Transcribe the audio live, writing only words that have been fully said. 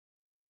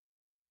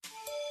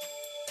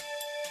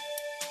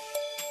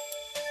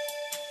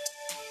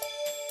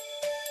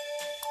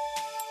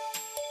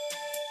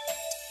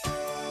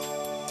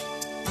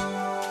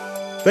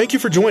Thank you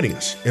for joining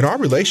us. In our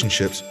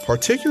relationships,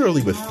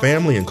 particularly with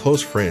family and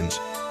close friends,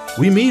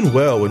 we mean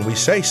well when we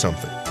say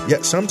something,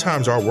 yet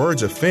sometimes our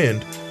words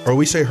offend or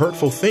we say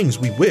hurtful things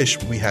we wish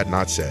we had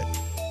not said.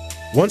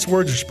 Once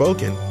words are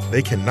spoken,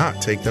 they cannot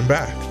take them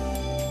back.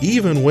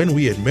 Even when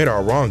we admit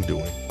our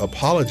wrongdoing,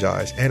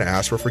 apologize, and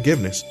ask for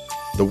forgiveness,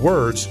 the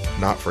words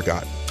not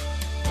forgotten.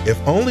 If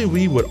only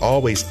we would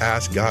always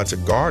ask God to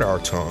guard our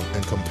tongue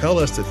and compel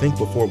us to think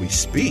before we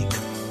speak.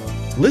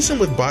 Listen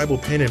with Bible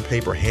pen and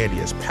paper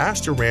handy as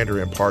Pastor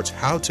Rander imparts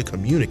how to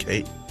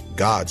communicate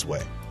God's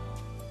way.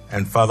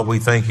 And Father, we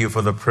thank you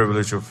for the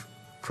privilege of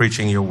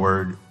preaching your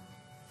word.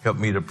 Help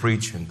me to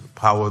preach in the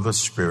power of the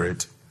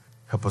Spirit.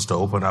 Help us to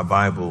open our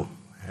Bible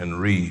and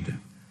read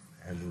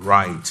and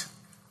write,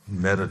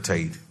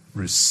 meditate,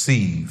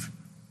 receive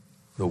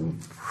the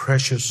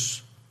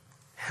precious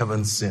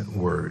heaven-sent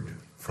word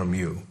from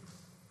you.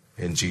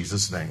 In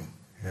Jesus' name.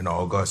 And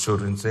all God's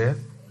children said,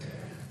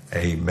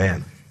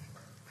 Amen.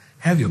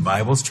 Have your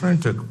Bibles. Turn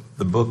to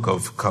the book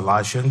of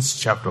Colossians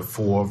chapter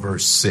 4,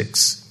 verse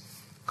 6.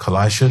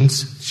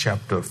 Colossians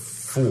chapter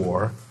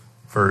 4,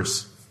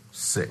 verse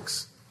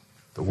 6.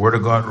 The word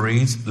of God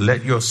reads,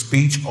 "Let your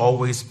speech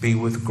always be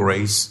with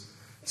grace,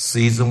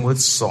 seasoned with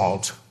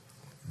salt,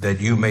 that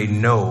you may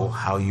know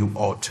how you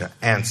ought to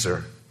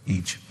answer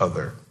each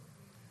other."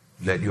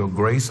 Let your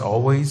grace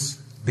always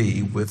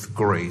be with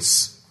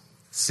grace,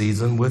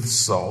 seasoned with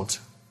salt,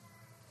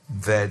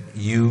 that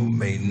you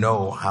may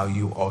know how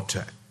you ought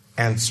to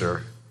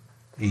answer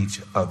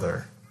each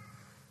other.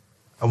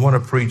 I want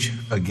to preach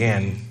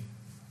again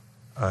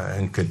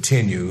and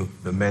continue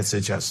the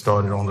message I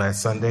started on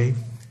last Sunday,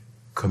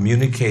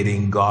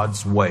 communicating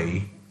God's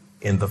way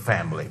in the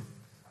family.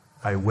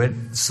 I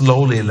went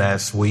slowly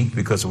last week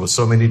because there were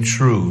so many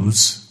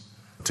truths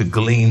to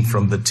glean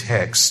from the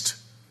text,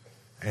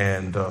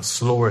 and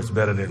slower is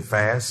better than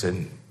fast,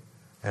 and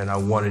I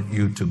wanted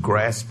you to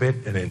grasp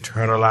it and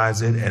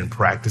internalize it and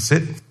practice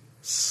it.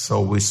 So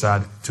we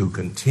decided to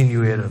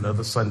continue it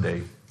another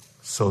Sunday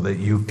so that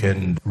you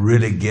can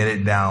really get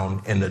it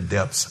down in the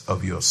depths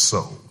of your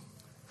soul.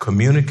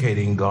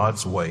 Communicating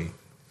God's way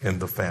in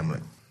the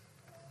family.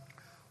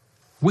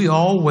 We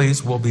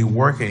always will be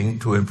working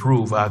to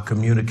improve our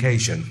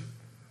communication.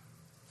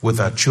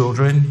 With our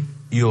children,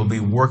 you'll be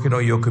working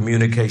on your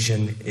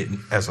communication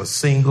as a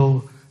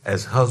single,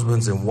 as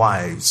husbands and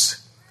wives.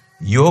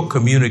 Your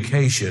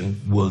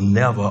communication will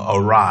never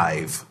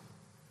arrive.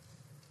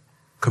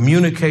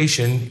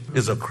 Communication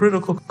is a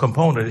critical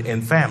component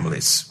in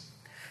families.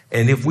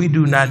 And if we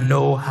do not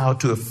know how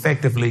to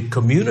effectively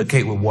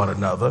communicate with one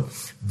another,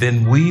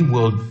 then we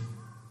will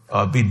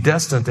be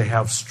destined to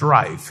have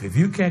strife. If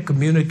you can't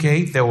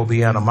communicate, there will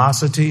be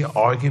animosity,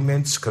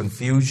 arguments,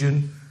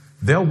 confusion.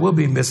 There will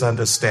be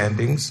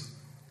misunderstandings.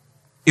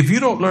 If you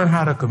don't learn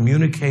how to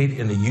communicate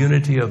in the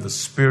unity of the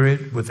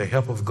Spirit with the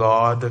help of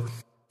God,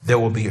 there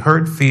will be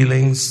hurt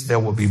feelings, there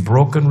will be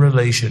broken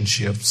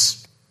relationships,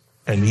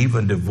 and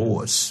even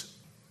divorce.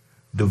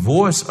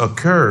 Divorce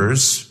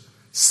occurs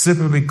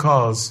simply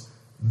because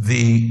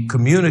the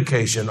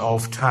communication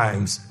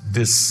oftentimes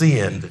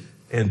descend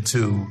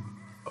into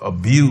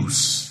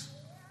abuse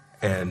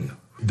and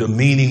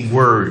demeaning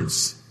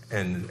words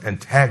and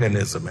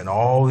antagonism and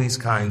all these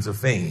kinds of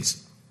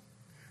things.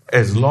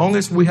 As long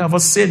as we have a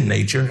sin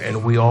nature,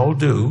 and we all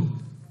do,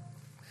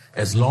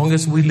 as long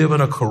as we live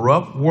in a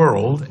corrupt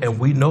world, and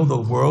we know the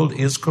world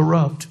is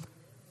corrupt,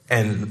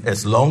 and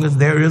as long as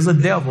there is a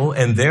devil,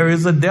 and there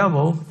is a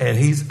devil, and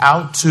he's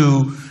out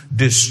to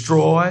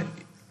destroy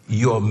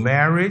your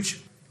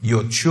marriage,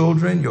 your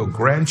children, your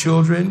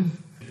grandchildren,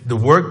 the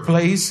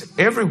workplace,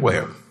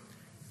 everywhere.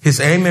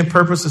 His aim and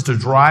purpose is to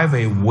drive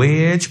a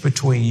wedge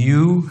between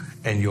you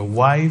and your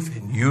wife,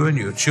 and you and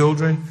your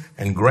children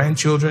and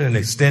grandchildren and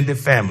extended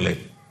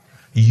family.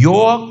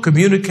 Your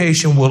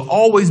communication will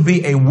always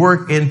be a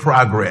work in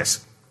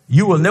progress.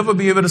 You will never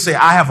be able to say,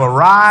 I have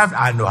arrived,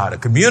 I know how to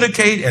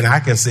communicate, and I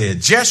can say it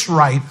just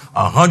right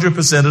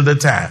 100% of the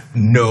time.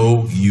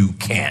 No, you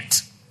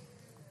can't.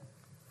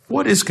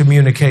 What is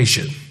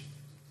communication?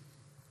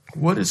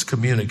 What is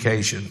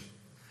communication?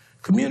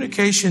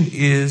 Communication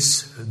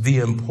is the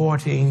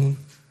importing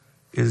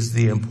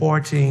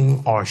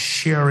or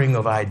sharing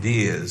of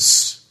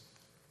ideas,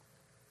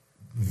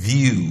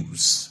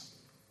 views,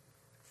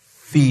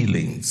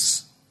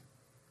 feelings,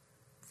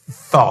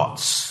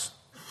 thoughts.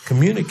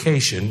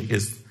 Communication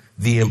is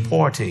the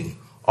importing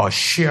or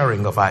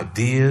sharing of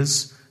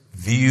ideas,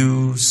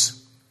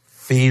 views,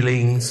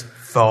 feelings,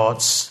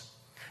 thoughts,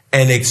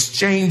 and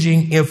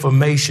exchanging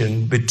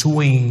information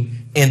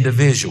between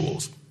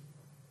individuals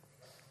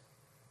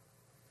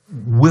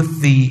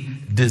with the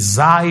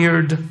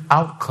desired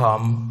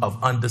outcome of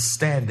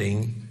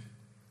understanding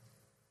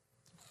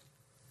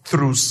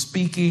through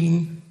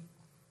speaking,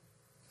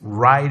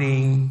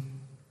 writing,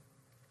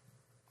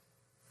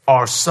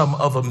 or some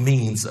other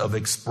means of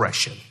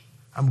expression.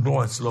 I'm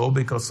going slow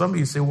because some of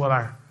you say, well,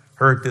 I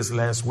heard this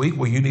last week.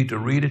 Well, you need to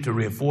read it to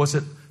reinforce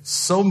it.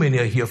 So many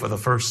are here for the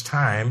first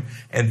time,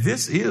 and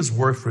this is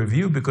worth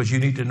review because you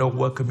need to know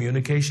what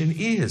communication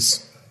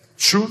is.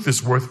 Truth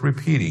is worth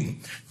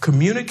repeating.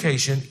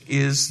 Communication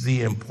is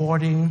the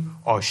imparting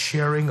or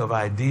sharing of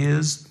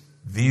ideas,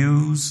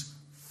 views,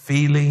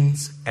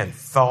 feelings, and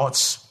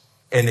thoughts,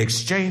 and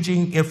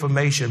exchanging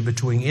information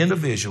between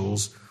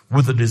individuals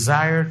with the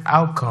desired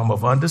outcome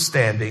of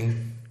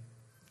understanding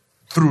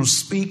through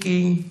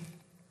speaking,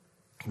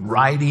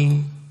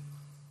 writing,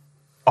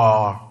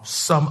 or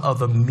some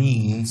other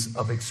means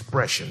of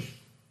expression.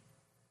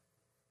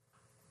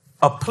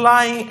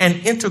 Applying and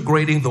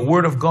integrating the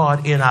Word of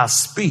God in our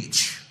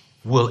speech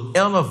will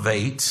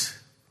elevate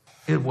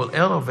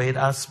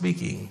our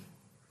speaking.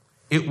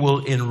 It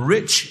will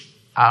enrich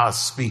our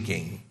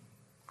speaking.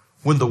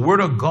 When the Word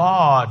of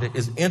God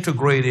is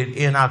integrated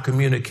in our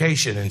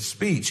communication and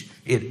speech,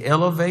 it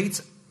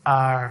elevates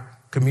our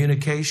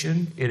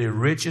communication, it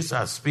enriches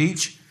our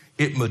speech,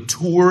 it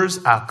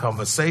matures our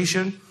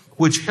conversation,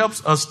 which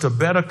helps us to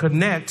better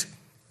connect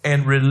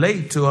and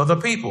relate to other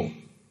people.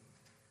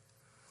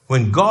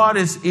 When God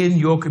is in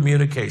your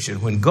communication,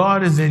 when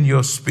God is in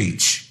your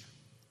speech,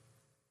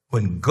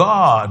 when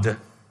God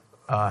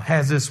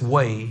has His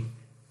way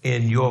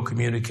in your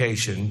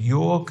communication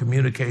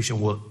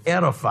will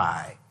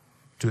edify.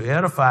 To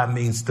edify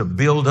means to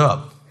build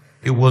up.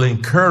 It will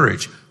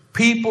encourage.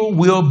 People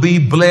will be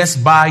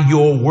blessed by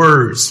your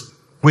words.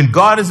 When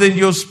God is in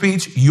your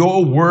speech,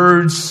 your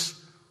words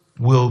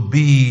will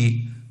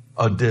be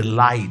a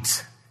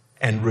delight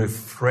and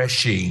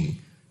refreshing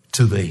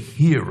to the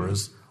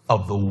hearers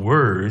of the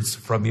words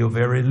from your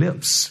very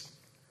lips.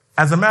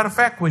 As a matter of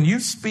fact, when you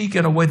speak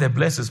in a way that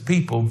blesses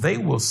people, they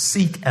will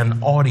seek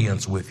an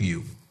audience with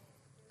you.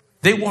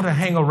 They want to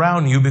hang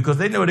around you because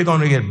they know they're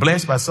going to get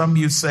blessed by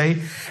something you say.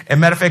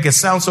 And matter of fact, it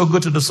sounds so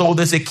good to the soul.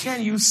 They say,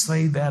 can you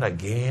say that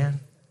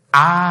again?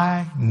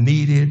 I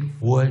needed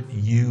what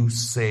you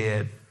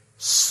said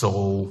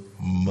so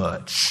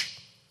much.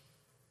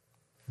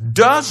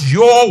 Does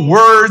your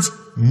words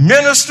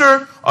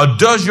minister or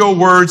does your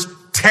words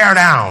tear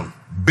down,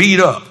 beat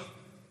up?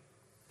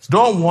 It's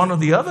not one or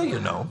the other, you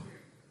know.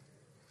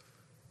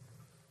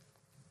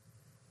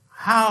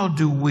 How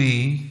do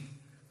we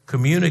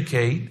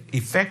communicate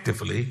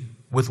effectively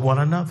with one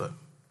another?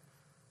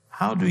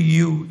 How do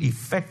you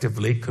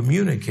effectively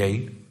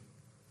communicate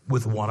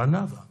with one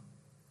another?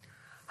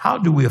 How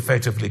do we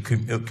effectively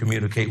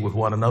communicate with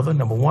one another?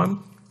 Number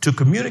one, to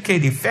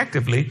communicate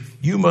effectively,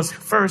 you must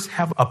first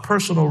have a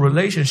personal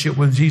relationship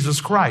with Jesus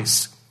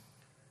Christ.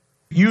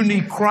 You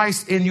need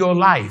Christ in your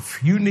life.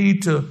 You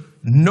need to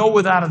know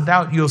without a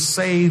doubt you're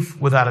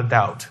saved without a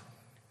doubt.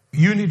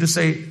 You need to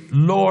say,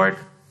 Lord,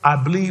 I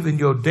believe in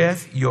your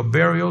death, your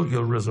burial,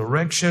 your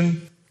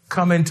resurrection.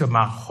 Come into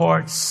my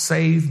heart,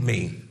 save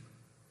me,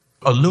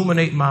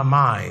 illuminate my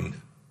mind,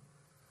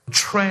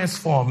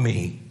 transform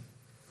me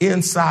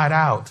inside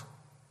out.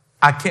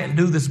 I can't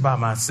do this by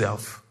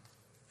myself.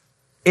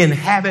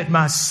 Inhabit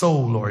my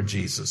soul, Lord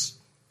Jesus.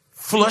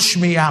 Flush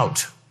me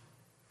out.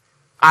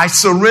 I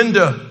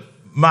surrender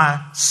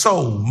my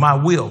soul, my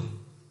will,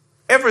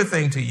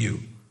 everything to you.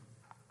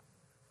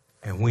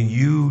 And when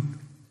you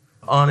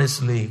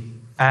honestly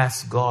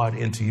ask God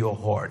into your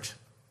heart,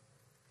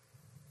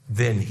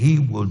 then He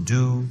will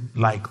do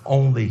like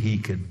only He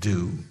could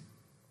do.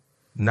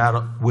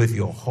 Not with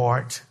your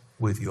heart,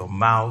 with your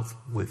mouth,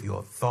 with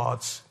your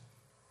thoughts,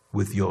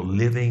 with your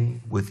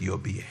living, with your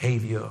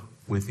behavior,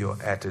 with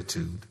your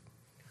attitude.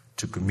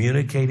 To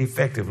communicate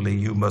effectively,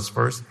 you must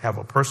first have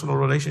a personal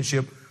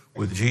relationship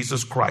with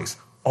Jesus Christ.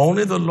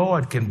 Only the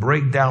Lord can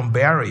break down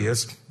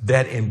barriers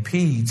that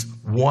impedes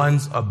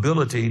one's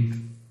ability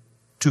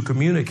to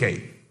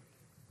communicate.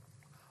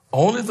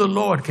 Only the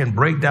Lord can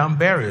break down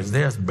barriers.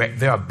 There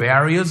are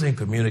barriers in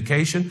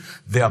communication.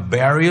 There are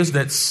barriers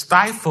that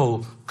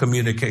stifle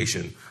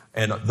communication.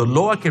 And the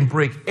Lord can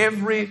break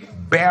every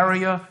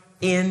barrier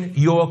in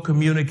your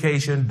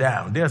communication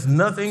down. There's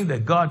nothing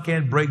that God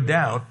can't break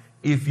down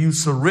if you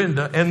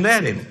surrender and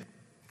let Him.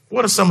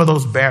 What are some of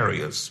those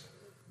barriers?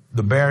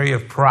 The barrier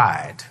of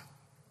pride.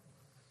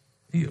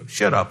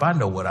 Shut up, I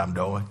know what I'm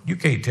doing. You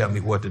can't tell me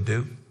what to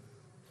do.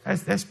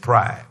 That's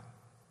pride.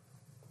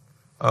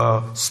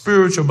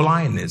 Spiritual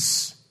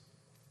blindness.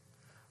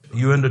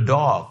 You're in the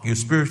dark. You're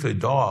spiritually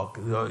dark.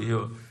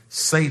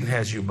 Satan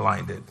has you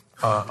blinded.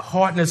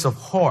 Hardness of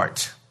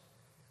heart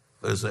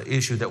is an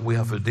issue that we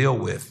have to deal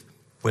with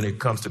when it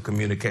comes to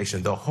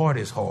communication. The heart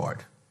is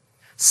hard.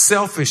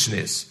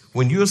 Selfishness.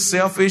 When you're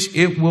selfish,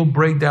 it will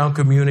break down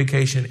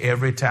communication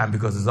every time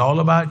because it's all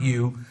about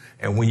you.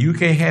 And when you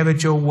can't have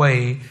it your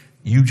way,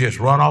 you just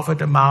run off at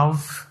the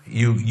mouth.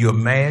 You're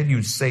mad.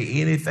 You say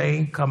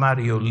anything come out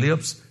of your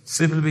lips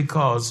simply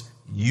because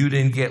you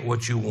didn't get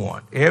what you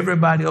want.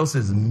 Everybody else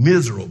is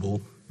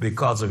miserable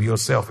because of your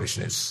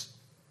selfishness.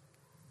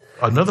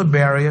 Another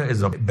barrier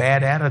is a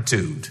bad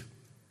attitude.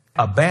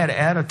 A bad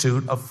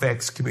attitude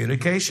affects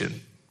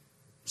communication.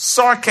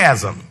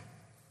 Sarcasm,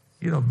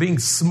 being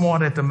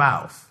smart at the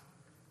mouth.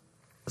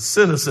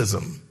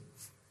 Cynicism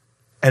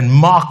and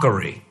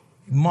mockery,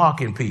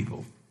 mocking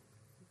people.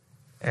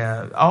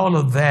 All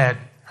of that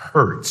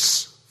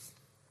hurts.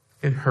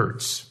 It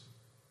hurts.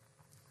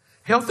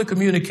 Healthy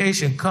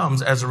communication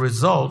comes as a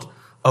result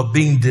of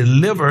being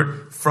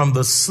delivered from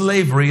the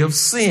slavery of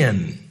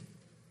sin.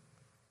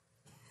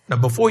 Now,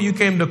 before you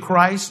came to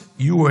Christ,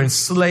 you were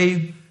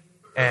enslaved,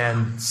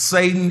 and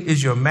Satan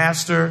is your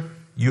master.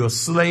 You're a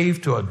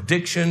slave to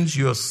addictions.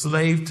 You're a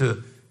slave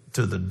to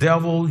the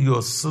devil. You're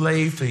a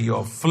slave to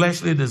your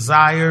fleshly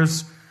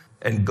desires,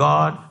 and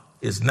God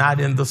is not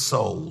in the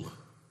soul.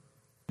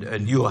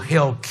 And you are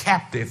held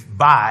captive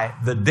by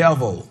the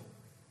devil.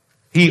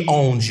 He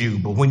owns you.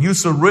 But when you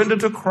surrender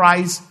to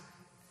Christ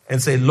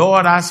and say,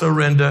 Lord, I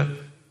surrender,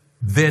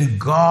 then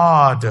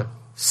God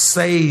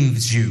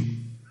saves you.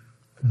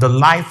 The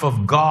life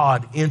of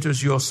God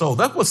enters your soul.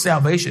 That's what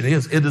salvation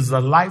is. It is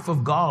the life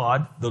of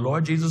God, the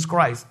Lord Jesus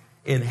Christ,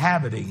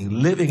 inhabiting,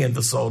 living in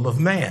the soul of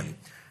man.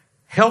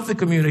 Healthy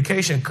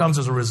communication comes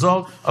as a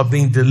result of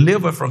being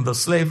delivered from the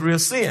slavery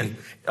of sin.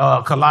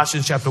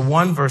 Colossians chapter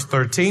 1, verse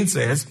 13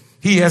 says,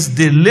 He has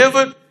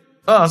delivered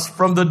us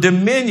from the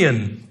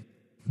dominion,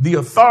 the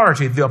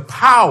authority, the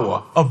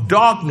power of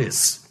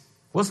darkness.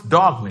 What's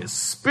darkness?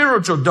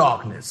 Spiritual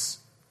darkness.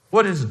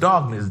 What is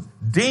darkness?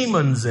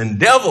 Demons and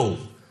devil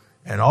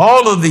and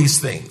all of these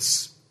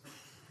things.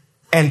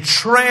 And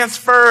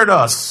transferred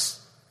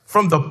us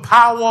from the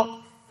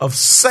power of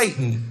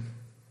Satan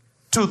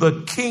to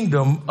the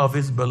kingdom of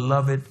his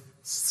beloved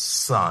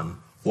Son.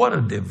 What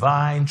a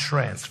divine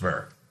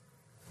transfer.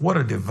 What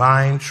a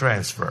divine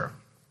transfer.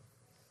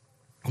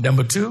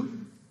 Number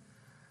two,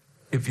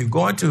 if you're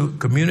going to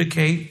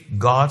communicate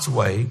God's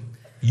way,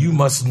 you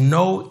must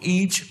know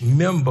each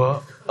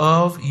member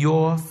of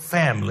your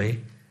family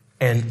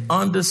and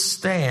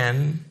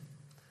understand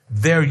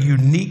their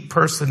unique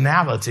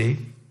personality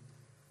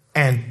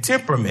and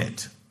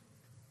temperament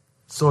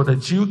so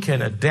that you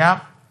can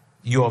adapt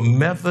your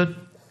method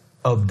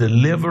of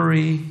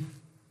delivery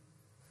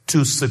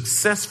to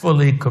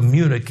successfully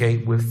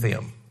communicate with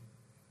them.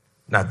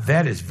 Now,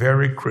 that is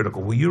very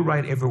critical. Will you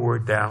write every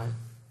word down?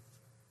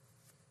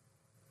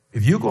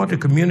 If you're going to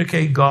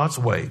communicate God's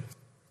way,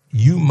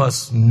 you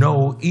must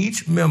know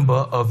each member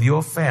of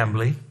your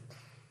family.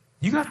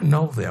 You got to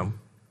know them.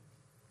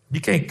 You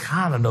can't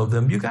kind of know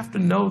them. You got to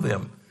know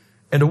them.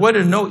 And the way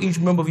to know each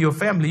member of your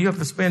family, you have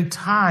to spend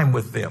time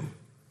with them.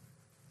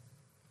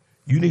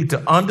 You need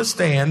to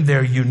understand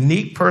their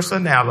unique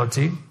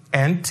personality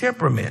and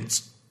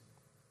temperaments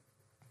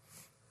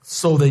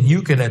so that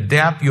you can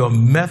adapt your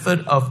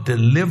method of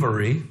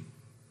delivery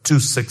to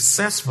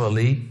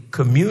successfully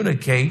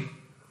communicate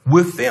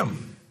with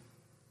them.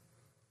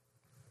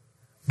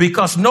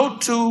 Because no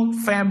two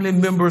family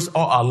members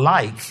are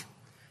alike,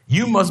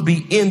 you must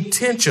be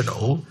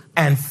intentional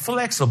and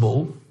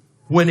flexible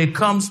when it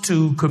comes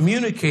to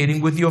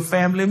communicating with your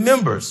family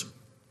members.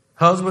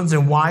 Husbands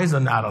and wives are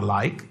not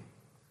alike.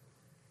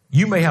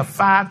 You may have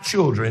 5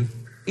 children.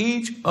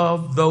 Each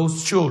of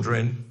those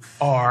children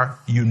are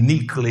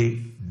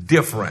uniquely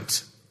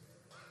different.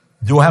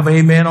 Do I have an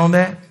amen on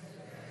that?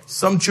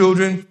 Some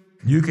children,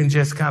 you can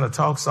just kind of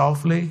talk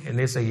softly and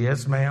they say,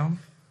 yes, ma'am.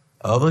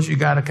 Others, you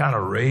got to kind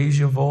of raise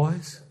your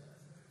voice.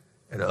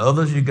 And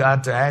others, you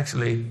got to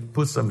actually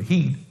put some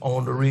heat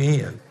on the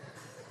rear end.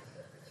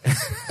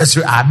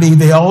 I mean,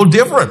 they're all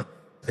different.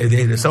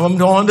 Some of them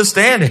don't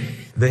understand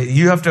it.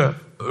 You have to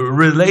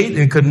relate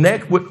and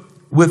connect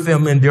with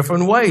them in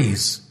different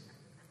ways.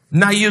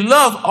 Now, you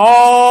love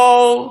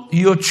all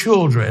your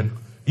children.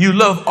 You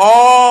love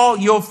all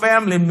your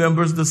family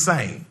members the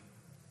same.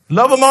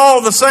 Love them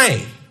all the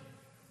same.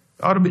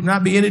 Ought to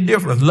not be any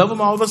difference. Love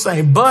them all the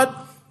same. But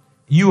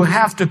you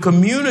have to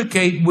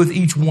communicate with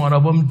each one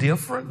of them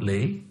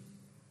differently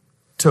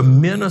to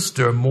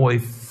minister more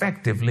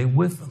effectively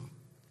with them.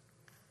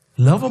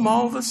 Love them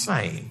all the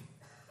same.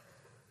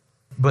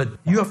 But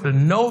you have to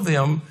know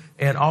them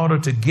in order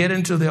to get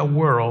into their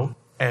world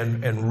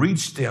and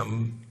reach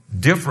them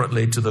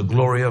differently to the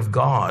glory of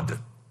God.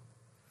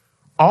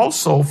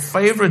 Also,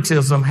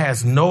 favoritism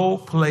has no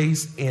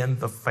place in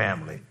the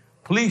family.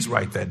 Please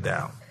write that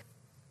down.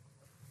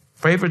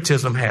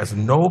 Favoritism has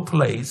no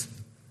place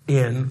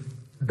in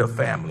the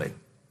family.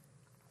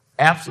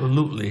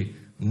 Absolutely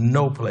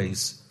no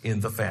place in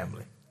the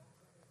family.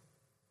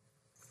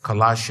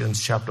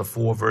 Colossians chapter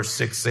 4 verse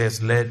 6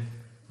 says, let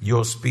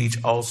your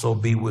speech also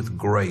be with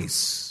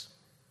grace,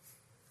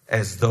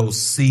 as though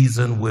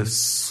seasoned with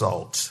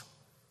salt,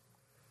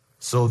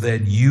 so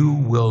that you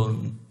will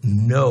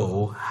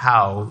know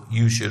how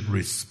you should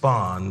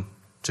respond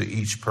to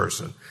each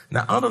person.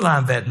 Now,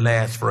 underline that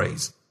last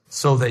phrase,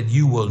 so that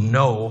you will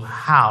know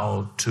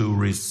how to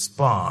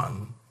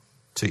respond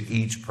to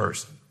each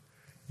person.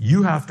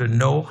 You have to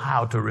know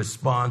how to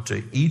respond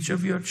to each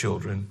of your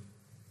children.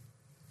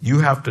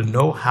 You have to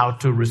know how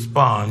to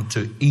respond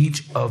to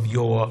each of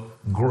your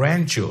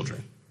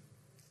grandchildren.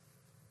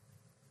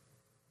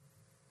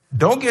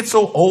 Don't get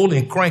so old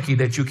and cranky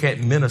that you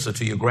can't minister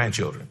to your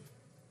grandchildren.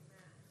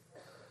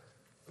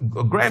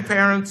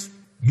 Grandparents,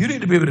 you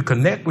need to be able to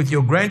connect with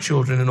your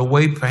grandchildren in a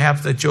way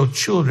perhaps that your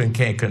children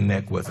can't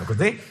connect with them,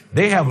 because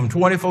they have them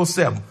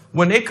 24/7.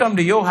 When they come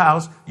to your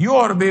house, you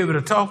ought to be able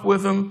to talk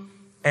with them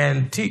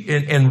and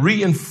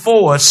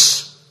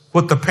reinforce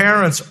what the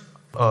parents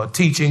are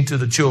teaching to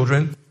the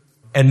children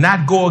and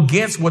not go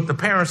against what the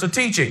parents are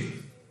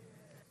teaching.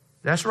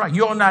 That's right.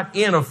 You ought not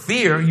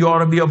interfere. You ought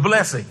to be a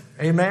blessing.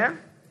 Amen.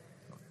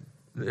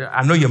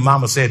 I know your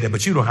mama said that,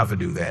 but you don't have to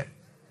do that.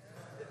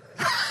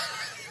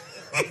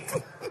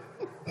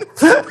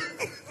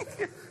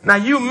 Now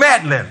you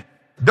meddling.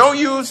 Don't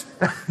use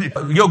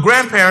your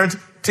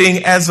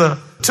grandparenting as a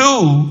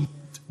tool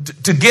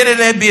to get in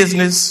their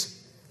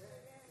business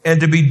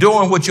and to be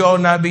doing what you ought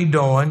not be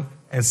doing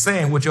and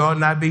saying what you ought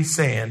not be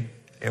saying.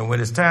 And when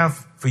it's time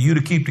for you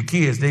to keep the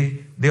kids,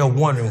 they're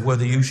wondering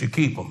whether you should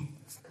keep them.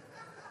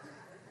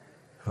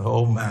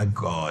 Oh my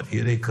God,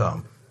 here they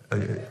come.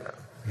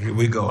 Here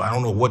we go. I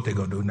don't know what they're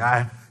going to do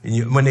now.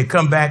 When they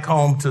come back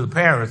home to the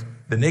parents,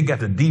 then they got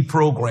to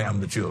deprogram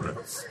the children.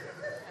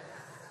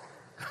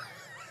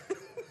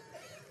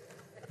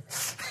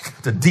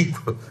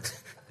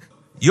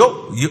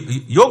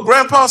 Your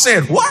grandpa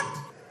said what?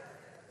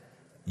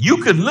 You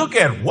could look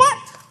at what?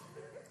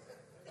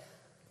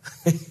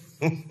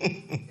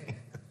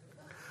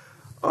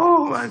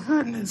 Oh my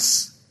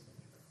goodness.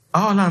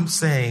 All I'm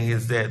saying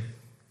is that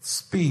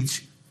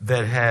speech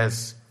that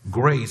has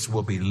grace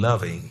will be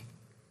loving,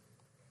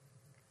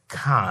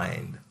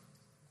 kind.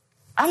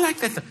 I like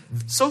that,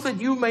 so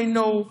that you may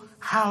know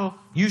how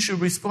you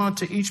should respond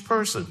to each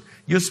person.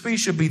 Your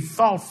speech should be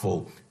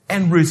thoughtful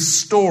and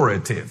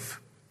restorative.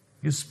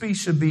 Your speech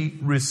should be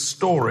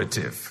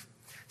restorative.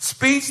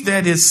 Speech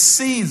that is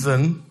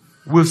seasoned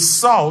with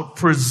salt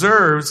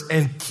preserves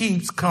and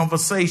keeps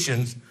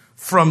conversations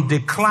from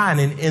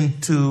declining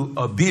into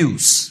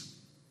abuse.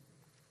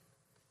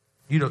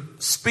 You know,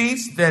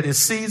 speech that is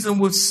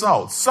seasoned with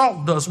salt.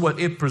 Salt does what?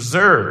 It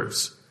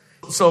preserves.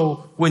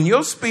 So when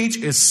your speech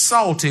is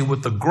salty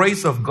with the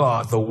grace of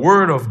God, the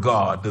word of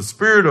God, the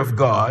spirit of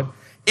God,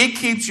 it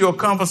keeps your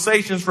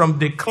conversations from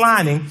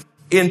declining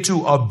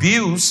into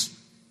abuse,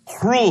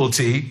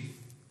 cruelty,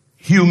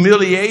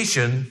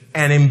 humiliation,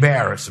 and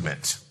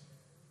embarrassment.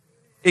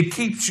 It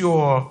keeps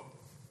your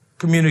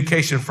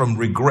communication from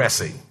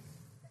regressing.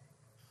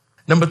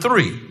 Number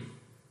 3,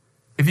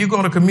 if you're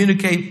going to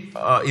communicate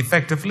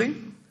effectively,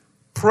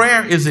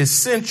 prayer is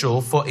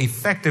essential for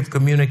effective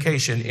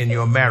communication in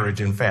your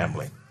marriage and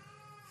family.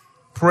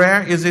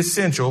 Prayer is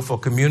essential for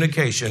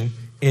communication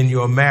in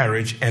your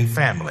marriage and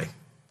family.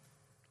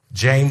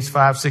 James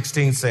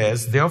 5:16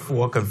 says,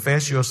 therefore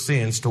confess your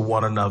sins to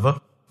one another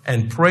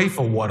and pray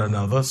for one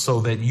another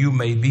so that you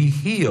may be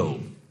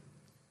healed.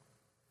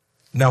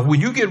 Now, when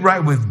you get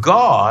right with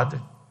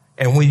God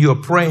and when you're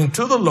praying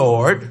to the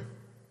Lord,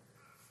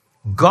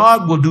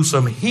 God will do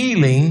some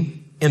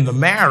healing in the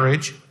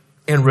marriage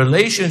and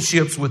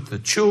relationships with the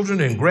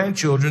children and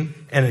grandchildren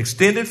and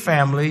extended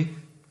family,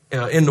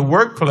 in the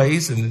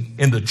workplace and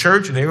in the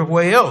church and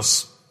everywhere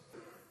else.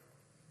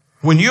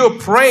 When you're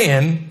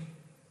praying,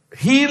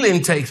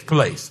 healing takes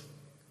place.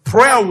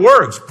 Prayer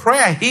works.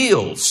 Prayer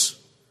heals.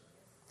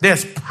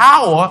 There's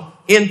power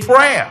in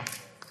prayer.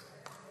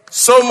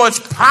 So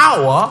much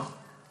power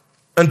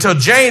until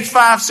James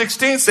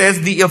 5:16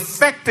 says the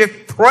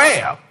effective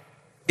prayer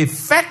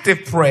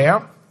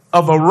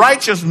of a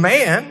righteous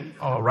man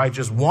or a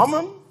righteous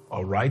woman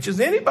or righteous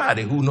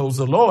anybody who knows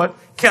the Lord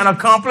can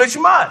accomplish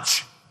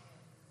much.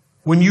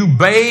 When you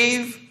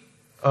bathe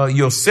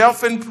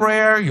yourself in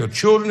prayer, your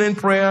children in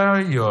prayer,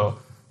 your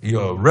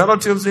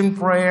relatives in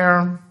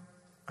prayer,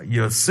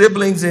 your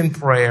siblings in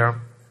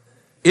prayer,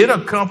 it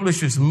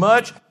accomplishes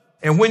much.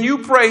 And when you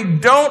pray,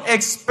 don't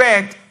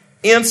expect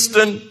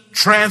instant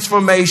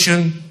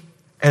transformation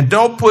and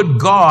don't put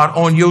God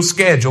on your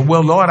schedule.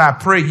 Well, Lord, I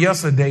prayed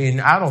yesterday and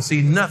I don't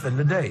see nothing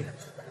today.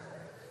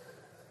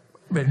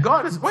 Wait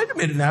a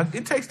minute now.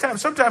 It takes time.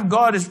 Sometimes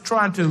God is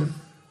trying to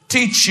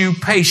teach you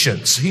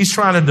patience. He's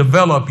trying to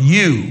develop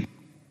you.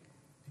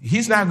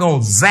 He's not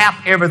going to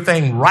zap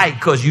everything right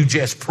because you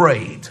just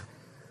prayed.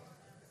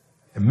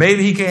 And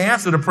maybe he can't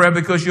answer the prayer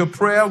because your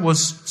prayer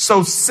was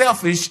so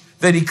selfish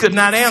that he could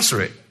not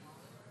answer it.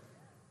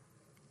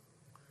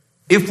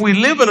 If we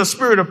live in a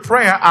spirit of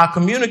prayer, our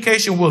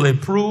communication will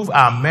improve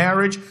our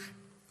marriage.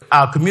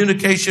 Our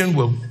communication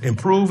will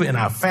improve in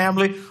our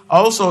family.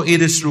 Also,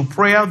 it is through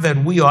prayer that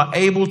we are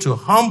able to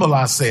humble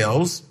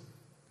ourselves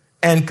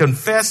and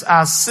confess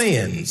our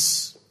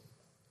sins.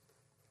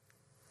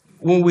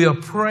 When we are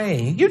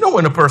praying, you know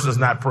when a person is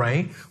not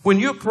praying. When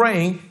you're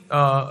praying,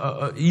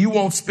 you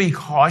won't speak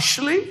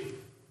harshly.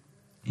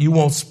 You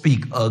won't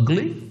speak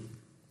ugly.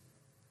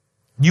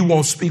 You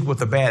won't speak with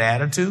a bad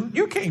attitude.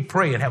 You can't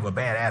pray and have a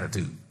bad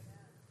attitude.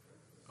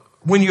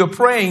 When you're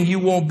praying, you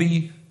won't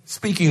be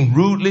speaking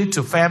rudely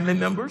to family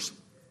members.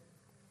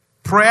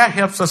 Prayer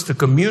helps us to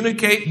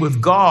communicate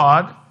with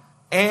God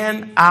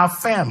and our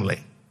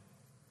family.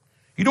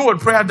 You know what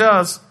prayer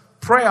does?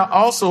 Prayer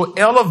also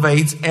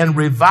elevates and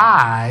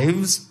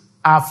revives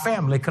our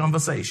family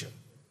conversation.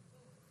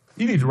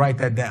 You need to write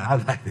that down. I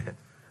like that.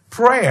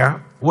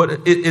 Prayer,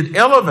 it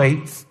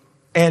elevates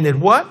and it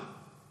what?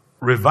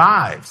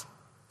 Revives.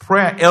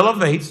 Prayer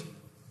elevates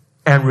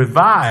and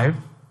revives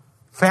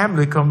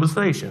family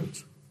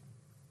conversations.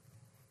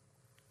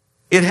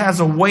 It has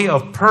a way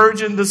of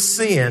purging the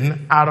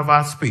sin out of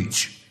our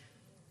speech.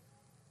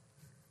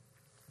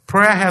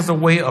 Prayer has a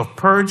way of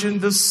purging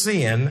the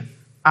sin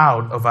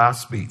out of our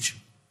speech.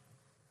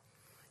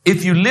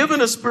 If you live in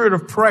a spirit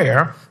of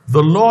prayer,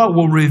 the Lord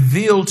will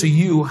reveal to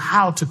you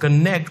how to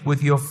connect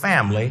with your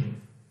family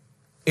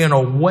in a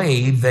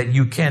way that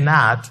you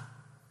cannot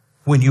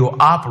when you're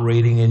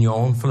operating in your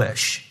own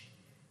flesh.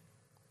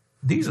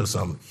 These are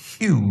some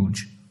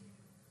huge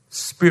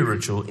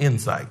spiritual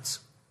insights.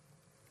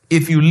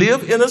 If you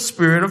live in a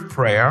spirit of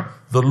prayer,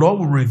 the Lord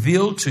will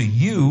reveal to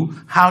you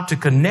how to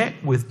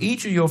connect with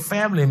each of your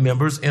family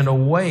members in a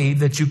way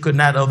that you could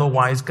not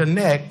otherwise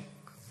connect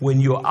when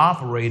you're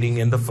operating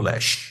in the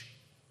flesh.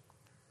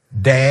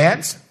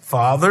 Dads,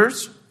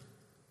 fathers,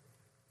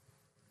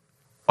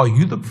 are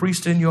you the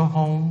priest in your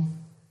home?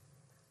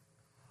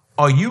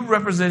 Are you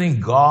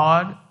representing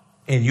God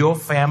in your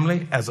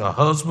family as a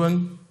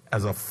husband,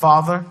 as a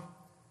father?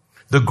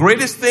 The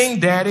greatest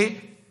thing,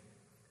 Daddy,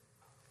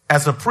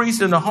 as a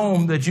priest in the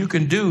home that you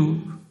can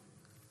do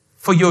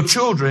for your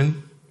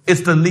children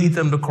is to lead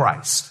them to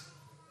Christ.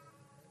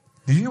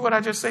 Did you hear what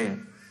I just said?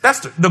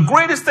 That's the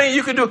greatest thing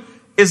you can do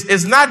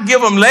is not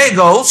give them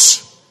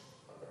Legos.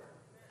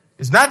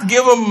 It's not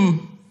give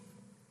them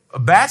a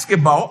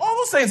basketball. All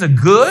those things are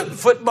good.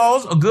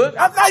 Footballs are good.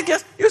 I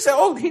guess you say,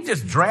 oh, he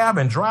just drab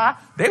and dry.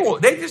 They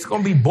just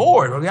going to be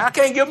bored. I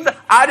can't give them that.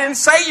 I didn't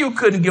say you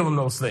couldn't give them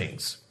those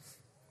things.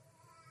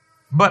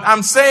 But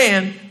I'm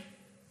saying,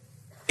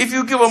 if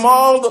you give them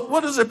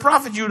what does it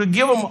profit you to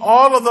give them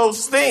all of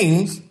those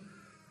things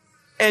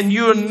and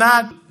you're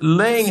not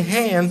laying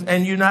hands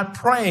and you're not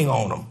praying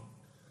on them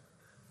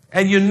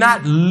and you're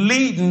not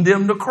leading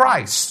them to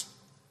Christ?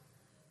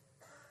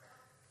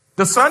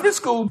 The Sunday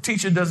school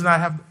teacher does not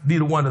have to be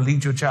the one to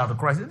lead your child to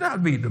Christ. It doesn't have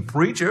to be the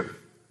preacher.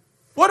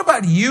 What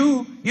about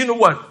you? You know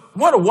what?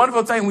 What a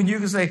wonderful thing when you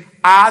can say,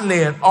 I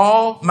led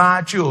all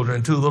my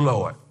children to the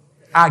Lord.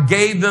 I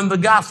gave them the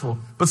gospel.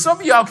 But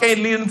some of y'all can't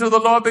lead them to the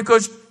Lord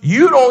because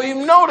you don't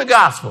even know the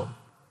gospel.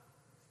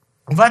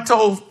 If I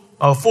told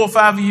 4 or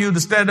 5 of you to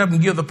stand up and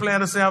give the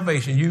plan of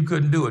salvation, you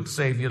couldn't do it to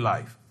save your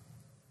life.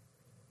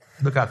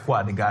 Look how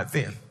quiet it got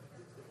then.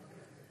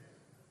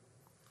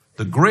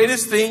 The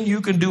greatest thing you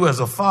can do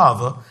as a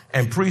father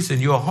and priest in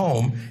your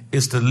home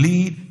is to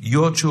lead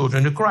your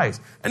children to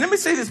Christ. And let me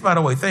say this, by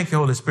the way. Thank you,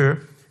 Holy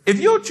Spirit. If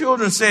your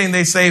children saying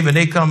they save and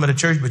they come to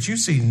church, but you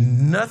see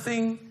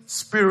nothing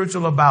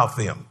spiritual about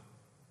them,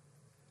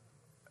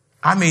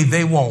 I mean,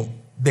 even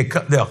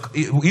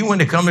when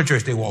they come to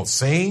church, they won't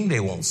sing, they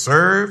won't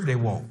serve, they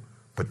won't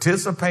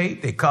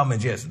participate. They come and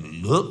just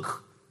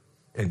look,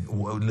 and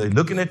they're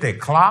looking at their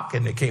clock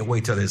and they can't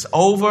wait till it's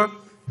over.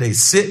 They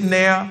sitting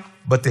there,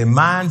 but their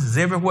minds is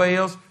everywhere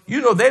else.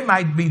 You know, they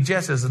might be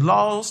just as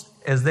lost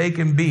as they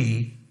can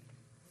be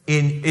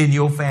in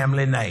your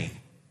family name.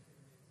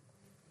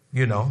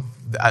 You know,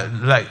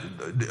 like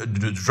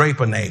the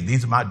Draper name.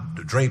 These are my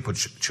Draper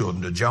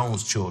children, the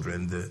Jones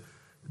children,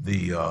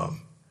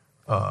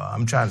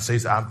 I'm trying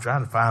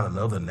to find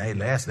another name,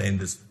 last name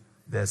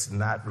that's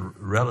not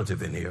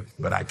relative in here,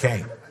 but I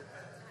can't.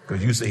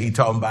 Because you say he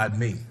talking about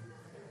me.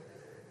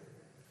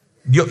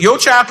 Your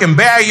child can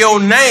bear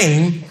your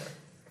name,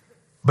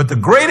 but the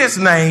greatest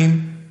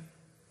name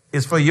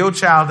is for your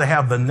child to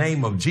have the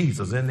name of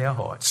Jesus in their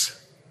hearts.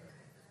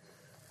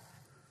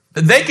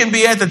 They can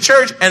be at the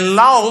church and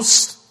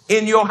lost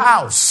in your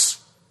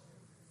house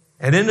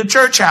and in the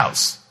church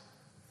house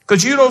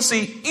because you don't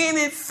see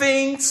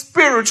anything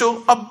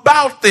spiritual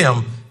about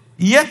them.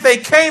 Yet they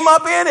came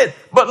up in it,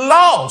 but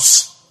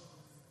lost.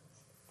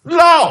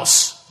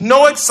 Lost.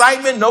 No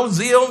excitement, no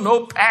zeal,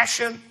 no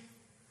passion.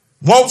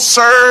 Won't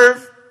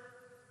serve.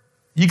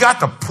 You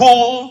got the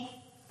pull,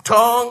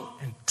 tongue,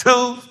 and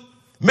tooth.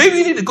 Maybe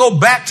you need to go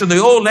back to the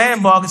old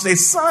landmark and say,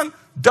 son,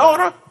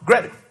 daughter,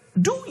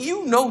 do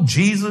you know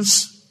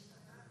Jesus?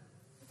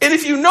 And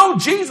if you know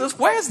Jesus,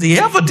 where's the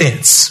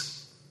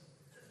evidence?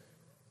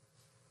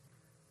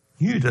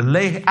 You need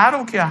to I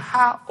don't care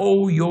how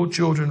old your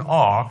children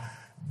are,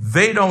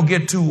 they don't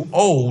get too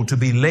old to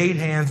be laid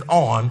hands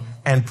on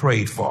and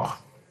prayed for.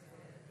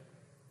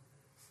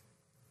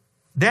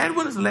 Dad,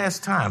 when is the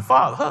last time?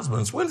 Father,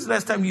 husbands, when is the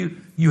last time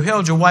you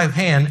held your wife's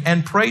hand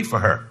and prayed for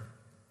her?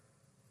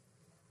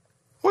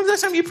 When is the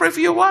last time you prayed for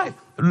your wife?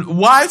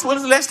 Wives, when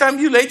is the last time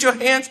you laid your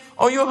hands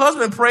on your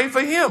husband and prayed for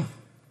him?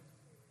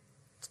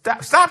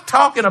 Stop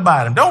talking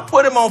about him. Don't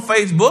put him on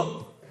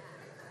Facebook.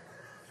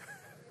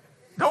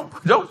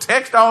 Don't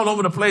text all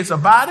over the place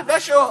about it.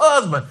 That's your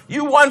husband.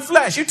 You one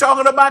flesh. You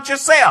talking about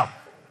yourself.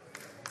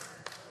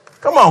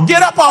 Come on,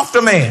 get up off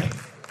the man.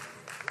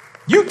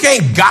 You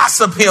can't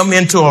gossip him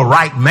into a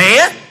right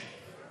man.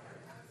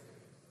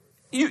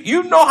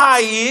 You know how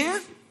he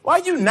is. Why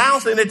are you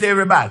announcing it to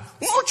everybody?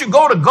 Why don't you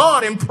go to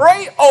God and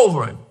pray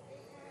over him?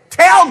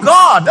 Tell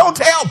God. Don't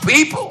tell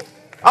people.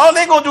 All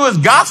they're going to do is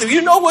gossip.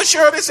 You know what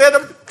Shirley said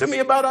to me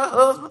about her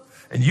husband?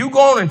 And you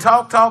go on and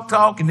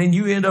talk, and then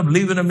you end up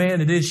leaving a man,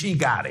 and then she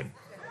got him.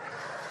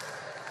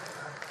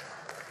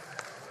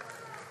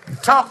 You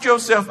talked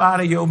yourself out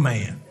of your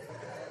man.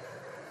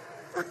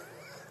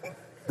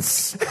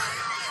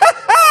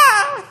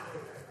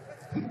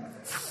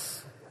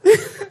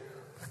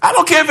 I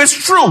don't care if it's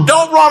true.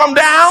 Don't run them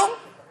down.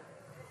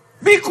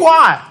 Be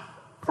quiet.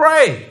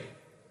 Pray.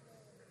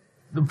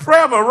 The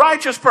prayer of a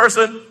righteous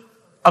person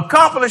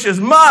accomplishes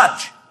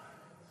much.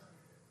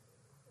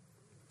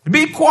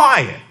 Be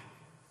quiet.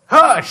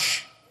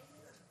 Hush.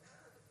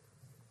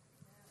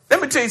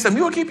 Let me tell you something.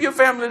 You want to keep your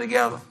family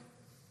together?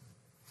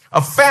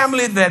 A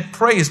family that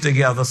prays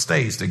together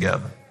stays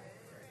together.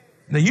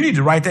 Now, you need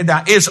to write that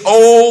down. It's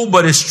old,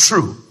 but it's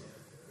true.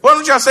 Why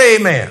don't y'all say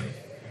amen?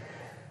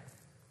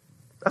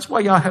 That's why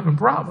y'all having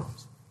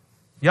problems.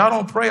 Y'all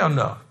don't pray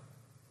enough.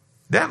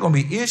 There are going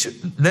to be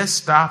issues. Let's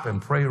stop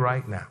and pray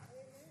right now.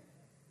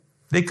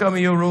 They come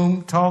in your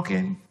room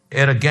talking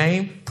at a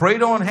game. Pray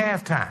during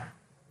halftime.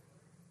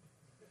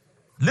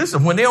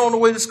 Listen, when they're on the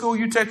way to school,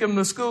 you take them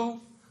to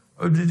school.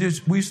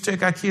 We used to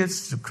take our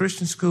kids to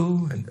Christian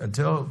school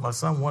until my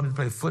son wanted to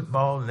play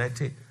football, and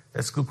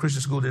that school,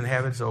 Christian school, didn't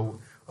have it. So,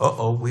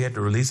 we had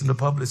to release them to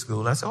public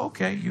school. I said,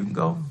 okay, you can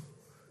go.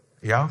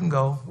 Y'all can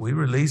go. We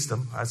released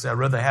them. I said, I'd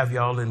rather have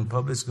y'all in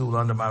public school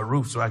under my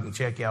roof so I can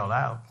check y'all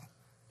out.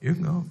 You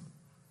can go.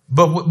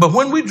 But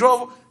when we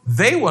drove,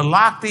 they were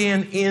locked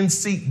in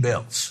seat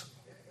belts.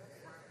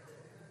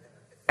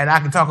 And I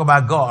can talk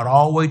about God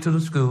all the way to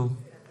the school.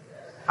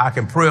 I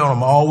can pray on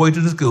them all the way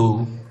to the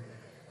school.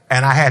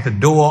 And I had the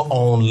door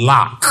on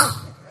lock.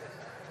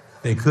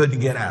 They couldn't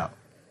get out.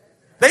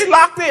 They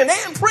locked in.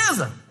 They in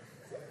prison.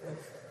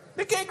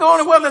 They can't go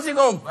anywhere unless you're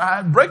going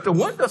to break the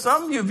window or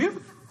something. If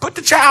you put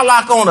the child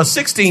lock on a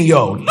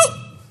 16-year-old. Look.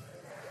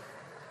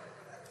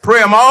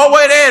 Pray them all the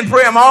way there and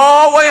pray them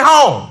all the way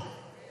home.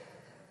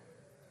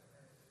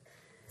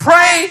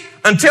 Pray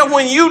until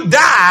when you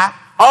die,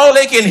 all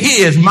they can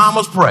hear is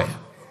mama's prayer.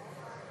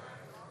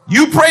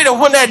 You pray to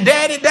when that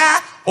daddy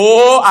died.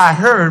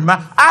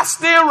 I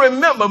still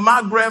remember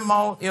my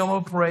grandma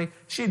Emma pray.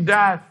 She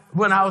died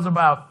when I was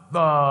about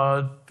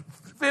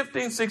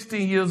 15,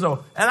 16 years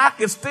old. And I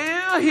can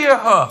still hear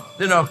her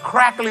in her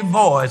crackly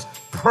voice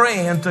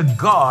praying to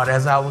God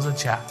as I was a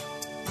child.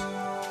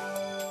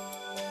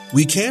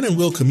 We can and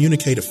will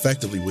communicate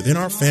effectively within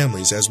our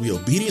families as we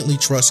obediently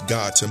trust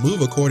God to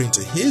move according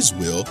to His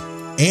will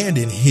and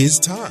in His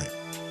time.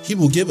 He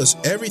will give us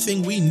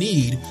everything we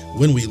need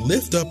when we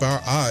lift up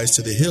our eyes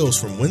to the hills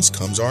from whence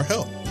comes our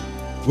help.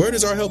 Where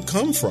does our help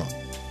come from?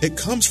 It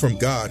comes from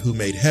God who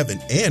made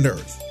heaven and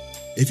earth.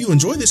 If you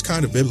enjoy this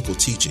kind of biblical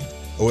teaching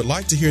or would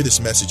like to hear this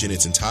message in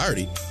its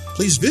entirety,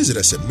 please visit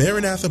us at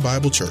Maranatha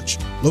Bible Church,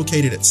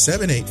 located at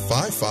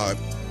 7855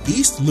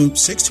 East Loop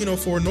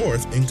 1604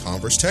 North in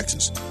Converse,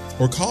 Texas,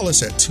 or call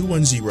us at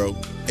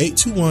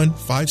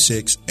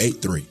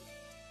 210-821-5683.